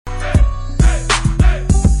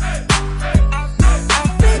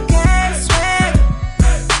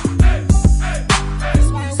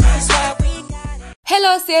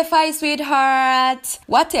CFI sweethearts!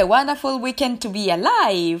 What a wonderful weekend to be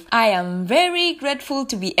alive! I am very grateful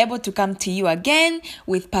to be able to come to you again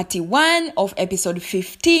with part 1 of episode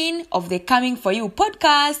 15 of the Coming For You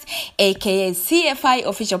podcast, aka CFI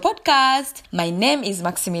official podcast. My name is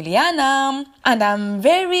Maximiliana, and I'm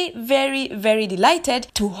very, very, very delighted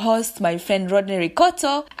to host my friend Rodney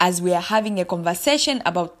Ricotto as we are having a conversation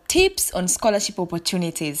about tips on scholarship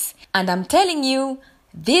opportunities. And I'm telling you,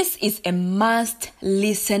 this is a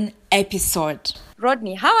must-listen episode.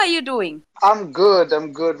 Rodney, how are you doing? I'm good,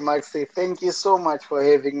 Maxi. Thank you so much for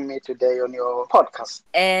having me today on your podcast.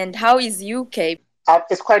 And how is UK?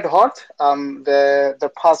 It's quite hot.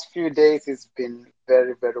 The past few days it's been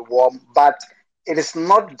very, very warm, but it is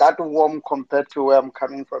not that warm compared to where I'm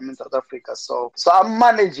coming from in South Africa. So I'm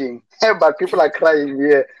managing, but people are crying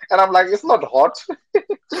here. And I'm like, it's not hot.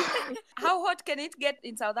 How hot can it get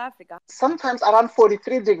in South Africa? Sometimes around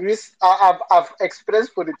 43 degrees. I've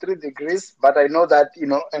experienced 43 degrees, but I know that,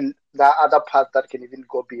 and there are other parts that can even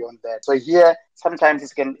go beyond that. So here, sometimes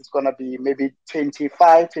it's going to be maybe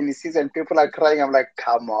 25, 26, and people are crying. I'm like,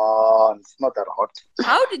 come on, it's not that hot.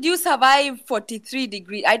 How did you survive 43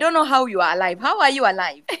 degrees? I don't know how you are alive. How are you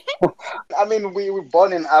alive? I mean, we were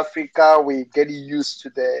born in Africa. We get used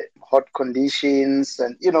to the hot conditions,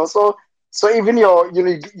 and so even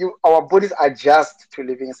our bodies adjust to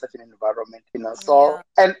living in such an environment, So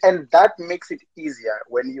Yeah. and that makes it easier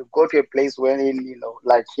when you go to a place wherein,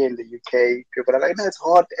 like here in the UK, people are like, no, it's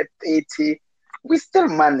hot at 80. We still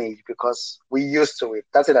manage because we used to it.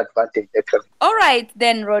 That's an advantage, actually. All right,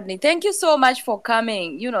 then, Rodney, thank you so much for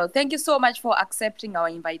coming. Thank you so much for accepting our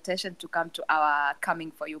invitation to come to our Coming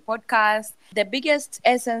For You podcast. The biggest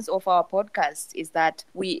essence of our podcast is that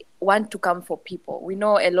we want to come for people. We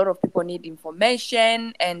know a lot of people need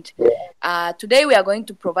information, and today we are going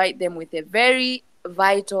to provide them with a very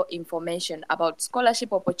vital information about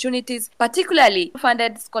scholarship opportunities, particularly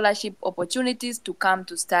funded scholarship opportunities to come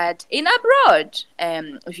to start in abroad.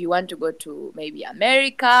 If you want to go to maybe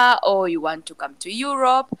America or you want to come to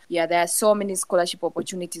Europe, there are so many scholarship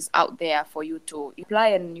opportunities out there for you to apply,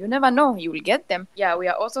 and you never know, you will get them. We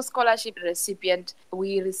are also scholarship recipient.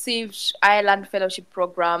 We received Ireland Fellowship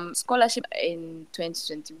Program scholarship in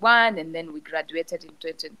 2021, and then we graduated in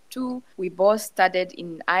 2022. We both studied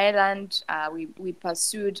in Ireland. We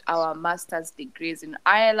pursued our master's degrees in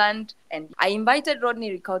Ireland, and I invited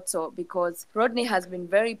Rodney Ricotto because Rodney has been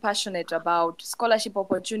very passionate about scholarship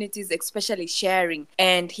opportunities, especially sharing,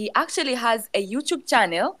 and he actually has a YouTube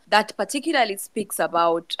channel that particularly speaks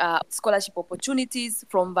about scholarship opportunities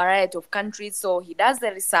from a variety of countries. So he does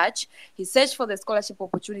the research, he searches for the scholarship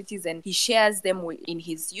opportunities, and he shares them in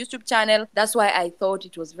his YouTube channel. That's why I thought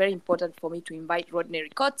it was very important for me to invite Rodney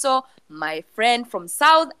Ricotto, my friend from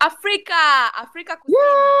South Africa.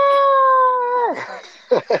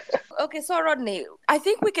 Okay, so Rodney, I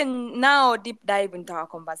think we can now deep dive into our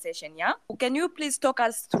conversation, yeah? Can you please talk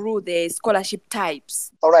us through the scholarship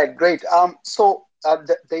types? All right, great.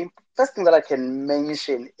 The first thing that I can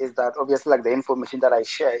mention is that obviously, like, the information that I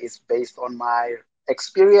share is based on my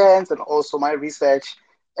experience and also my research.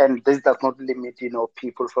 And this does not limit,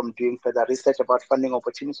 people from doing further research about funding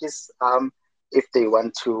opportunities if they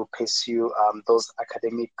want to pursue those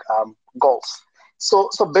academic goals. So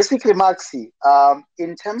basically, Maxi,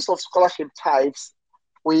 in terms of scholarship types,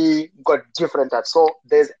 we got different types. So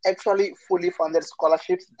there's actually fully funded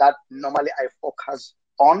scholarships that normally I focus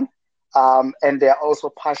on, and there are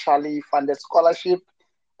also partially funded scholarships.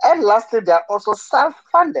 And lastly, there are also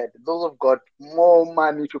self-funded. Those who've got more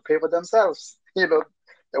money to pay for themselves. The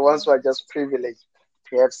ones who are just privileged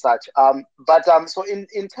to have such. So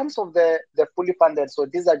in terms of the fully funded, so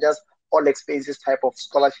these are just all expenses type of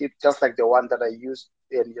scholarship, just like the one that I used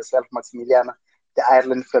in yourself, Maximiliana, the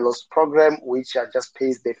Ireland Fellows Program, which just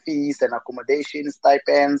pays the fees and accommodation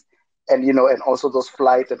stipends, and and also those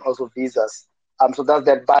flights and also visas. So that's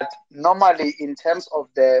that. But normally, in terms of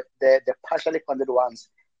the partially funded ones,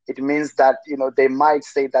 it means that they might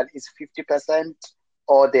say that it's 50%,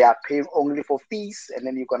 or they are paying only for fees, and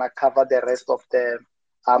then you're gonna cover the rest of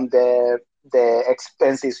the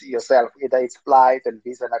expenses yourself, either it's flight and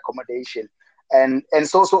visa and accommodation. And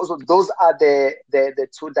so those are the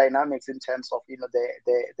two dynamics in terms of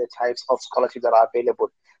the types of scholarship that are available.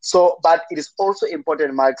 So, but it is also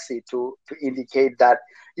important, Maxi, to indicate that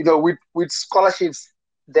with scholarships,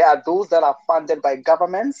 there are those that are funded by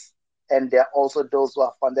governments, and there are also those who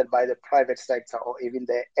are funded by the private sector or even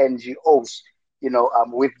the NGOs.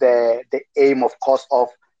 With the aim, of course, of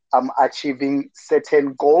achieving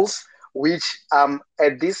certain goals, which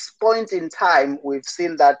at this point in time, we've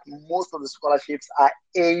seen that most of the scholarships are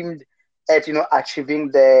aimed at achieving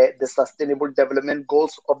the sustainable development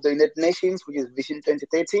goals of the United Nations, which is Vision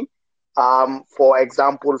 2030. For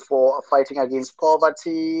example, for fighting against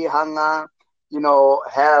poverty, hunger,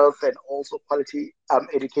 health, and also quality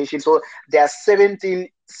education. So there are 17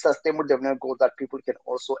 sustainable development goals that people can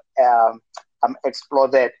also explore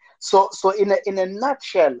that. So in a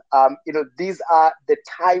nutshell, these are the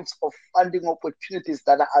types of funding opportunities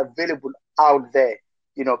that are available out there.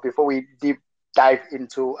 Before we deep dive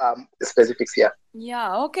into the specifics here.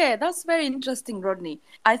 Yeah, okay. That's very interesting, Rodney.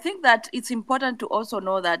 I think that it's important to also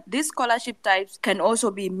know that these scholarship types can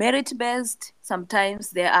also be merit-based.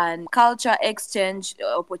 Sometimes there are culture exchange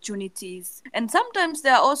opportunities. And sometimes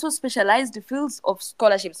there are also specialized fields of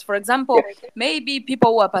scholarships. For example, maybe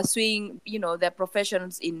people who are pursuing, their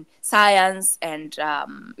professions in science and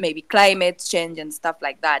maybe climate change and stuff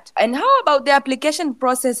like that. And how about the application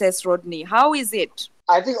processes, Rodney? How is it?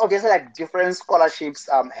 I think obviously like different scholarships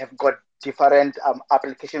have got different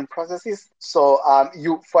application processes. So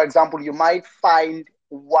for example, you might find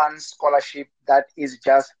one scholarship that is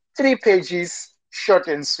just 3 pages, short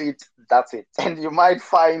and sweet. That's it. And you might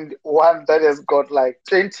find one that has got like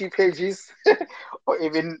 20 pages, or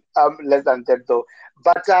even less than that, though.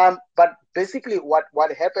 But basically, what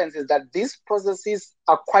happens is that these processes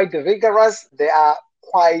are quite rigorous. They are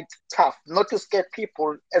quite tough. Not to scare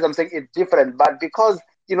people, as I'm saying, it's different, but because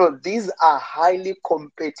these are highly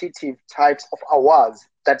competitive types of awards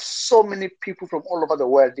that so many people from all over the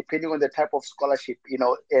world, depending on the type of scholarship,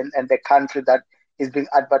 and the country that is being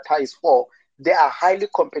advertised for, they are highly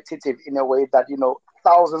competitive in a way that,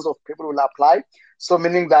 thousands of people will apply. So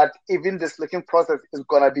meaning that even the selection process is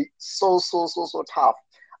going to be so tough.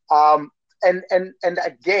 And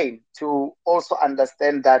again, to also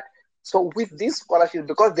understand that, so with these scholarships,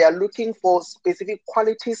 because they are looking for specific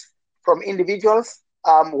qualities from individuals,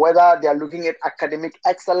 whether they are looking at academic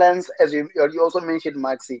excellence, as you also mentioned,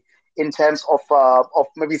 Maxi, in terms of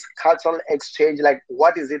maybe cultural exchange, like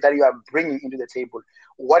what is it that you are bringing into the table?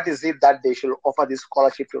 What is it that they should offer this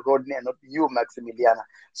scholarship to Rodney and not you, Maximiliana?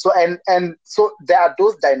 So and so there are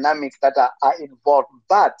those dynamics that are involved,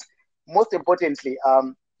 but most importantly,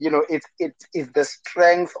 it is the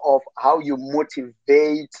strength of how you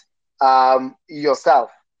motivate yourself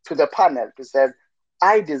to the panel to say,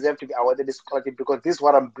 I deserve to be awarded this scholarship because this is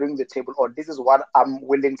what I'm bringing to the table, or this is what I'm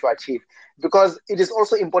willing to achieve. Because it is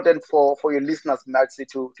also important for your listeners, Maxi,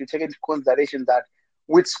 to take into consideration that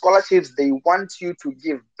with scholarships, they want you to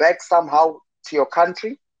give back somehow to your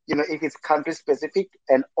country, if it's country specific,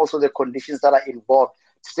 and also the conditions that are involved.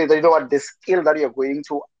 To say that, what the skill that you're going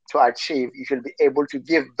to achieve, you should be able to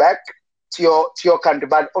give back to your country.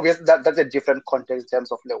 But obviously, that's a different context in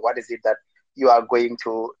terms of what is it that you are going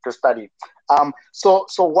to study. So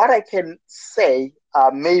what I can say,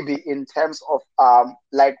 maybe in terms of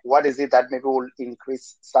what is it that maybe will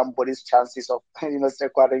increase somebody's chances of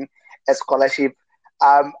securing a scholarship.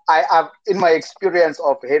 I have, in my experience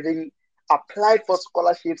of having applied for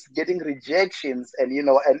scholarships, getting rejections, and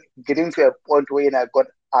and getting to a point where I got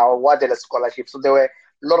awarded a scholarship. So there were a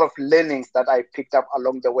lot of learnings that I picked up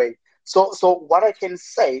along the way. So what I can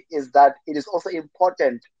say is that it is also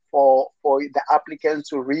important for the applicants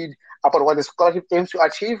to read about what the scholarship aims to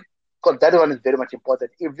achieve, because that one is very much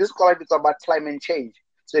important. If this scholarship is about climate change,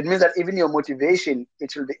 so it means that even your motivation,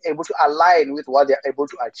 it will be able to align with what they're able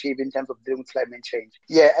to achieve in terms of dealing with climate change.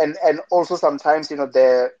 Yeah, and also sometimes,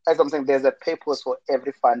 as I'm saying, there's a purpose for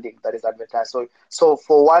every funding that is advertised. So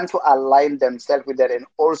for one to align themselves with that, and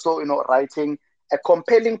also, writing a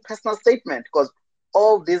compelling personal statement, because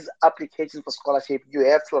all these applications for scholarship, you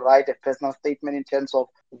have to write a personal statement in terms of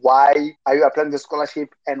why are you applying the scholarship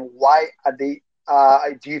and why are they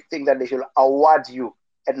do you think that they should award you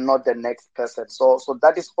and not the next person. So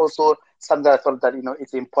that is also something I thought that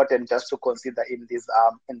it's important just to consider in these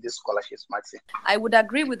scholarships, Maxi. I would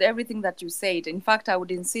agree with everything that you said. In fact, I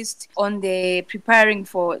would insist on the preparing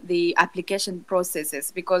for the application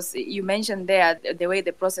processes, because you mentioned there the way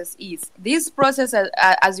the process is. This process,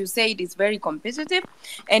 as you said, is very competitive,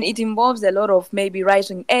 and it involves a lot of maybe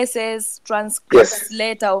writing essays, transcripts,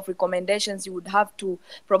 letter of recommendations. You would have to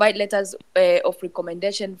provide letters of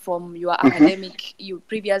recommendation from your your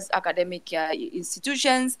previous academic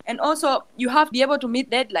institutions, and also you have to be able to meet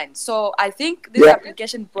deadlines. So I think these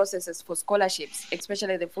application processes for scholarships,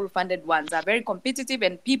 especially the full funded ones, are very competitive,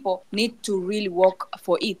 and people need to really work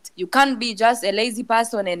for it. You can't be just a lazy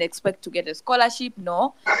person and expect to get a scholarship.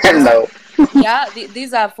 No. No.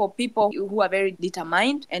 These are for people who are very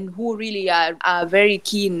determined and who really are very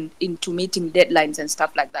keen into meeting deadlines and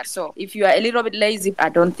stuff like that. So if you are a little bit lazy, I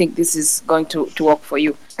don't think this is going to work for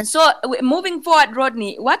you. And so, moving forward,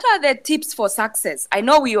 Rodney, what are the tips for success? I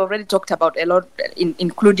know we already talked about a lot,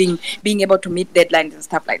 including being able to meet deadlines and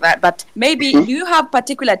stuff like that. But maybe, do you have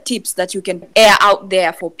particular tips that you can air out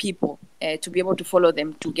there for people to be able to follow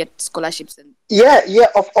them to get scholarships? And Yeah,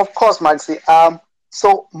 of course, Maxi.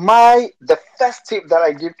 So the first tip that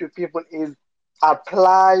I give to people is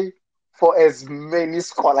apply for as many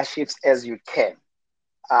scholarships as you can.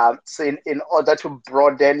 So in order to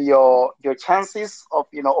broaden your chances of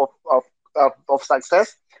of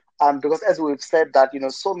success, because as we've said that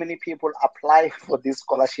so many people apply for these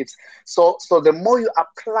scholarships. So the more you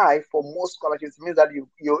apply for more scholarships means that you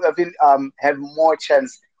even have more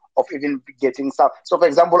chance of even getting some. So for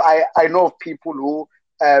example, I know of people who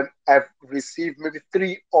have received maybe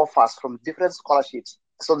 3 offers from different scholarships,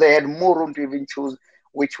 so they had more room to even choose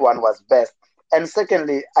which one was best. And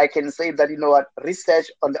secondly, I can say that what, research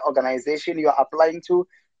on the organization you are applying to,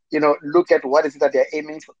 look at what is it that they're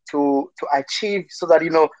aiming to achieve, so that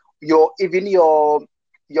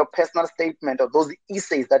your personal statement or those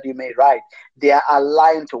essays that you may write, they are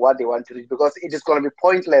aligned to what they want to reach. Because it is going to be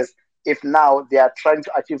pointless if now they are trying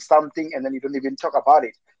to achieve something and then you don't even talk about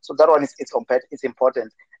it. So that one is it's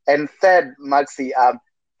important. And third, Maxi,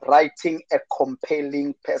 writing a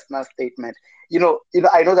compelling personal statement.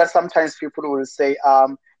 I know that sometimes people will say,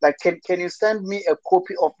 like, can you send me a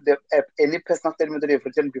copy of any personal statement that you've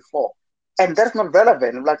written before? And that's not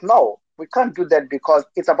relevant. Like, no, we can't do that, because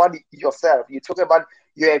it's about yourself. You talk about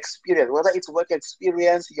your experience, whether it's work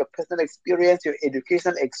experience, your personal experience, your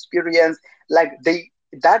educational experience. Like,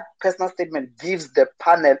 that personal statement gives the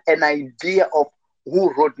panel an idea of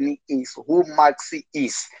who Rodney is, who Maxi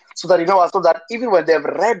is, so that even when they've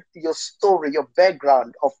read your story, your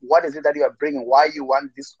background of what is it that you are bringing, why you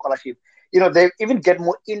want this scholarship, they even get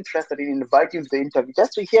more interested in inviting you to the interview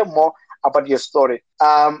just to hear more about your story.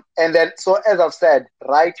 And then, so as I've said,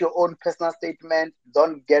 write your own personal statement.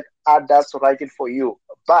 Don't get others to write it for you.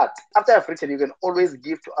 But after I've written, you can always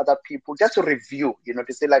give to other people just to review,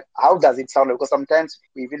 to say, like, how does it sound? Because sometimes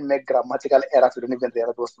we even make grammatical errors. We don't even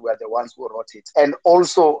realize those were the ones who wrote it. And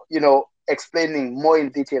also, explaining more in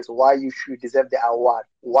details why you should deserve the award,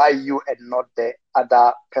 why you and not the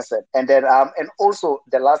other person. And then, and also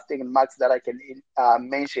the last thing, Max, that I can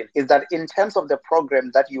mention is that in terms of the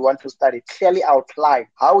program that you want to study, clearly outline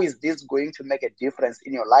how is this going to make a difference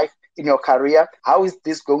in your life, in your career? How is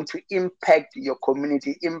this going to impact your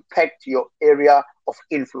community, impact your area of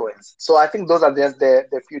influence? So I think those are just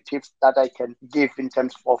the few tips that I can give in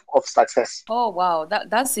terms of success. oh wow,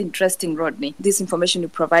 that's interesting, Rodney. This information you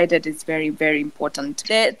provided is very, very important.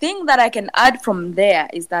 The thing that I can add from there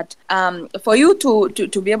is that for you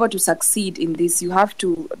to be able to succeed in this, you have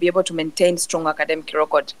to be able to maintain strong academic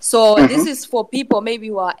record. So this is for people maybe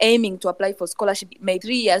who are aiming to apply for scholarship maybe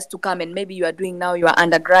 3 years to come, and maybe you are doing now your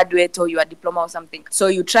undergraduate or your diploma or something. So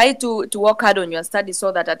you try to work hard on your studies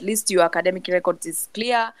so that at least your academic record is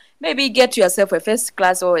clear. Maybe get yourself a first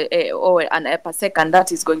class or an upper second.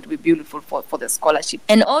 That is going to be beautiful for the scholarship.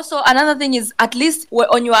 And also another thing is, at least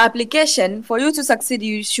on your application, for you to succeed,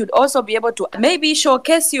 you should also be able to maybe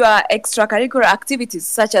showcase your extracurricular activities,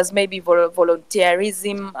 such as maybe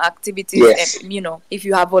volunteerism activities. Yes. And, if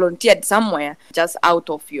you have volunteered somewhere just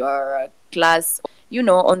out of your class,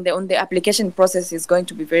 on the application process is going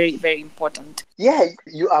to be very, very important. Yeah,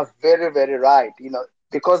 you are very, very right.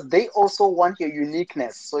 Because they also want your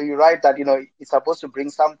uniqueness. So you write that, it's supposed to bring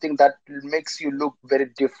something that makes you look very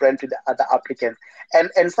different to the other applicants.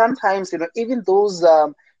 And sometimes, even those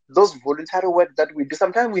voluntary work that we do,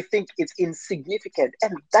 sometimes we think it's insignificant,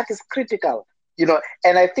 and that is critical.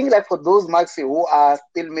 And I think that for those, Maxi, who are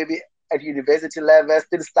still maybe at university level,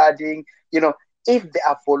 still studying, if there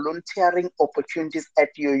are volunteering opportunities at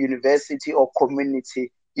your university or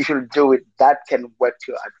community, you should do it. That can work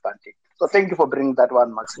to your advantage. So thank you for bringing that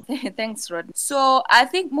one, Maxi. Thanks, Rodney. So I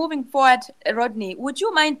think moving forward, Rodney, would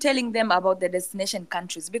you mind telling them about the destination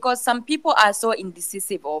countries? Because some people are so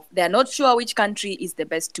indecisive of, they're not sure which country is the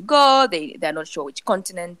best to go. They're not sure which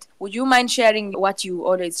continent. Would you mind sharing what you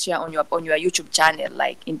always share on your YouTube channel,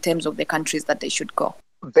 like in terms of the countries that they should go?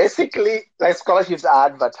 Basically, like, scholarships are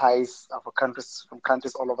advertised for countries from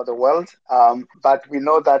countries all over the world. But we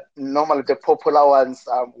know that normally the popular ones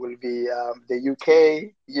will be the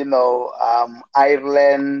UK,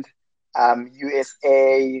 Ireland,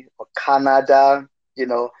 USA, or Canada,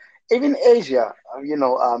 even Asia.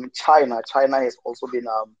 China. China has also been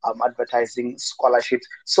advertising scholarships.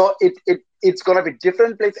 So it's going to be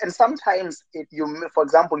different places. And sometimes, for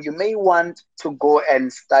example, you may want to go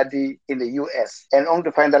and study in the US, and only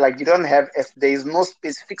to find that like you don't have, there is no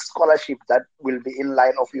specific scholarship that will be in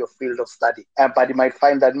line of your field of study. But you might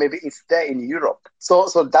find that maybe it's there in Europe. So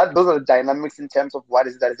those are the dynamics in terms of what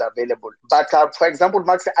is that is available. But for example,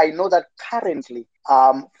 Max, I know that currently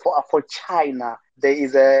for China, there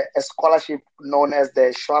is a scholarship known as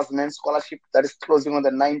the Schwarzman Scholarship that is closing on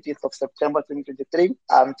the 19th of September 2023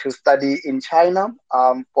 to study in China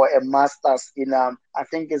for a master's in, I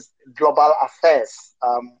think it's global affairs,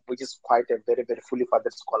 which is quite a very, very fully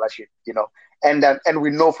funded scholarship, And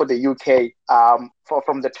we know for the UK,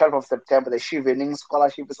 from the 12th of September, the Chevening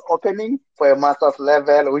Scholarship is opening for a master's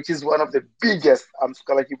level, which is one of the biggest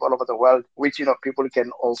scholarship all over the world, which, people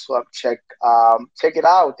can also check it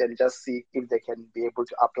out and just see if they can be able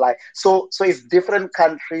to apply. So it's different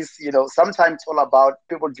countries, sometimes it's all about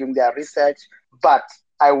people doing their research, but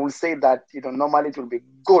I will say that, normally it will be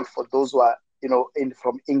good for those who are,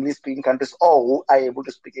 from English-speaking countries or who are able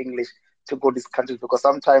to speak English to go to these countries, because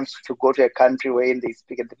sometimes to go to a country where they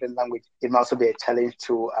speak a different language, it must also be a challenge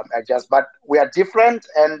to adjust. But we are different,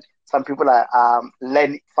 and some people are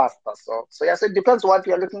learning faster. So yes, it depends what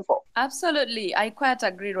you're looking for. Absolutely. I quite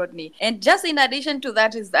agree, Rodney. And just in addition to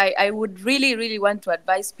that is I would really, really want to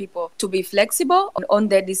advise people to be flexible on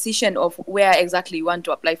their decision of where exactly you want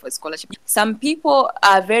to apply for a scholarship. Some people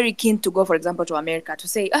are very keen to go, for example, to America, to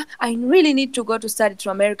say, I really need to go to study to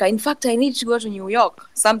America. In fact, I need to go to New York,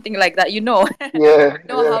 something like that, Yeah.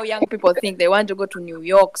 How young people think they want to go to New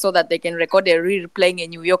York so that they can record a reel playing a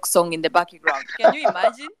New York song in the background. Can you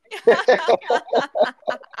imagine?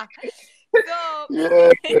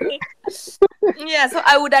 So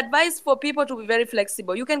I would advise for people to be very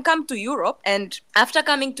flexible. You can come to Europe, and after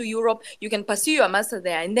coming to Europe, you can pursue your master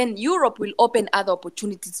there, and then Europe will open other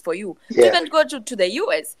opportunities for you. Yeah. You can go to the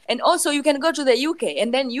US, and also you can go to the UK,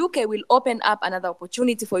 and then UK will open up another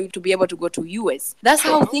opportunity for you to be able to go to US. That's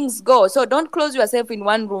how things go. So don't close yourself in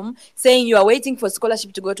one room saying you are waiting for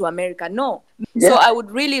scholarship to go to America. No. Yeah. So I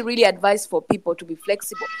would really, really advise for people to be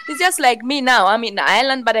flexible. It's just like me now. I'm in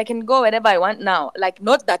Ireland, but I can go wherever I want now. Like,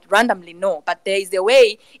 not that randomly, no, but there is a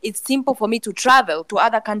way. It's simple for me to travel to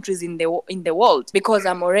other countries in the world because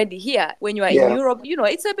I'm already here. When you are in Europe,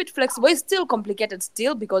 it's a bit flexible. It's still complicated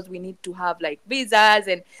still because we need to have like visas,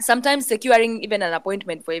 and sometimes securing even an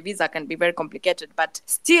appointment for a visa can be very complicated, but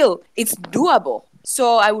still it's doable.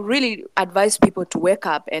 So I would really advise people to wake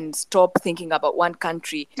up and stop thinking about one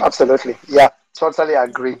country. Absolutely. Yeah. Totally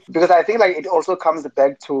agree. Because I think like it also comes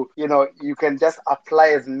back to, you can just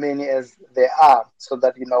apply as many as there are so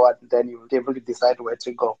that, then you'll be able to decide where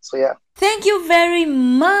to go. So, yeah. Thank you very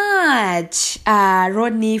much,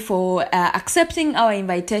 Rodney, for accepting our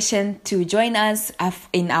invitation to join us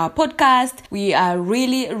in our podcast. We are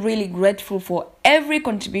really, really grateful for every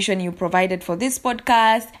contribution you provided for this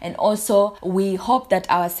podcast. And also, we hope that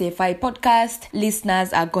our CFI podcast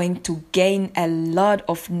listeners are going to gain a lot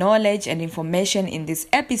of knowledge and information in this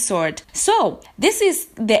episode. So, this is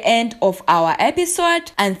the end of our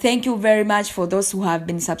episode. And thank you very much for those who have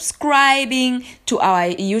been subscribing to our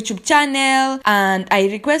YouTube channel. And I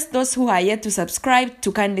request those who are yet to subscribe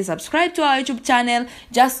to kindly subscribe to our YouTube channel.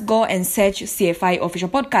 Just go and search CFI Official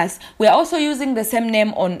Podcast. We are also using the same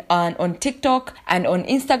name on TikTok and on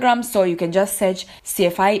Instagram, so you can just search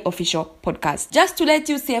CFI Official Podcast. Just to let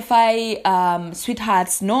you CFI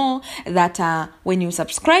sweethearts know that when you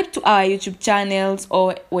subscribe to our YouTube channels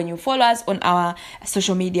or when you follow us on our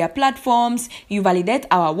social media platforms, you validate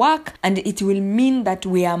our work, and it will mean that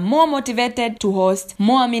we are more motivated to host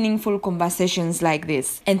more meaningful conversations like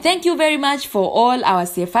this. And thank you very much for all our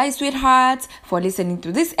CFI sweethearts for listening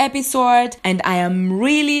to this episode, and I am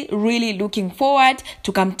really, really looking forward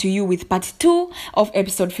to come to you with part 2 of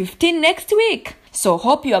episode 15 next week. So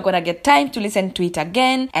hope you are going to get time to listen to it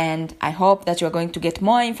again, and I hope that you are going to get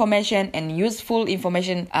more information and useful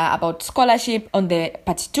information about scholarship on the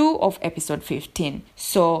part 2 of episode 15.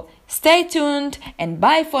 So stay tuned and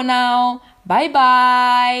bye for now. Bye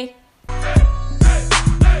bye.